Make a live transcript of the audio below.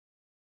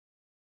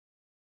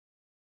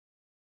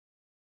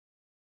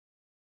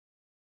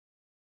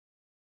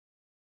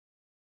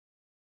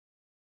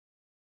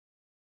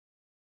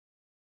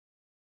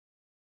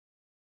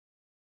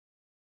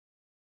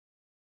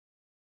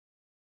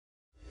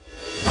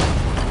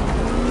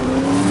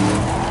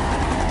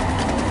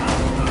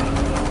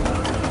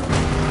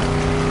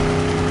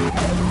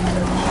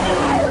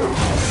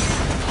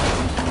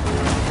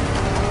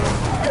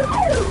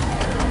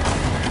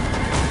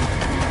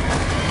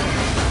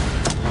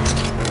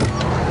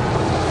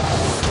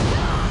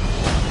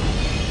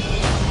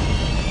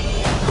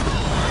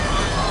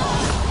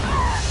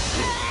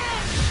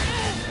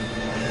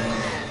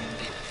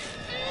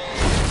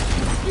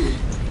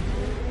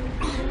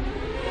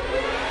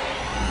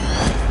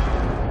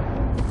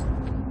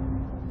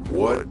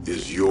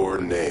is your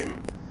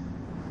name?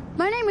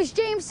 My name is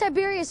James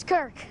Tiberius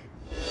Kirk.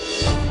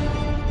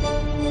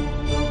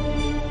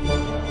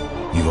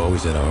 You've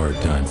always had a hard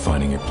time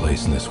finding your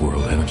place in this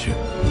world, haven't you?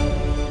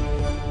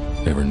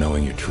 Never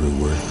knowing your true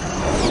worth.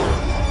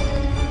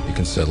 You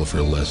can settle for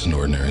a less than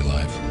ordinary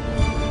life.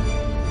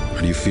 Or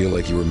do you feel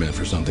like you were meant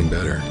for something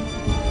better?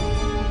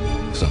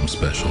 Something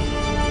special?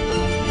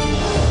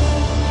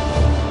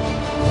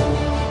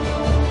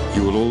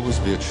 You will always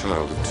be a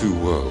child of two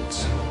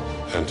worlds,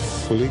 and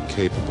fully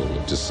capable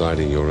of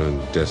deciding your own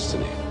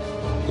destiny.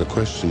 The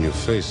question you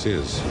face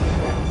is,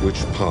 which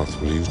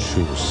path will you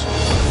choose?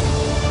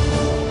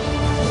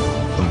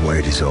 The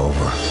wait is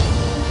over.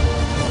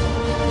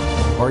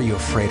 Are you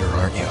afraid or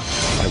aren't you?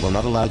 I will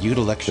not allow you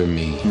to lecture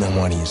me. Then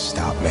why do you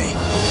stop me?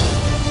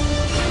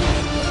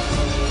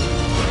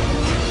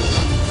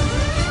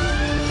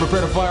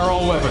 Prepare to fire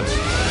all weapons.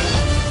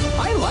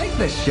 I like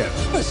this ship.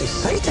 It's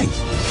exciting.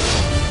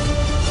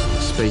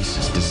 Space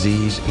is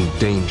disease and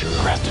danger,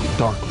 wrapped in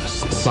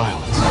darkness and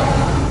silence.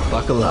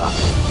 Buckle up.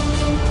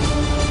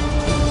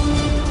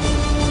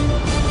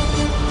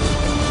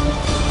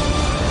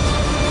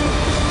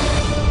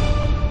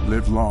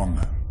 Live long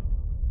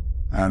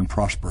and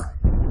prosper.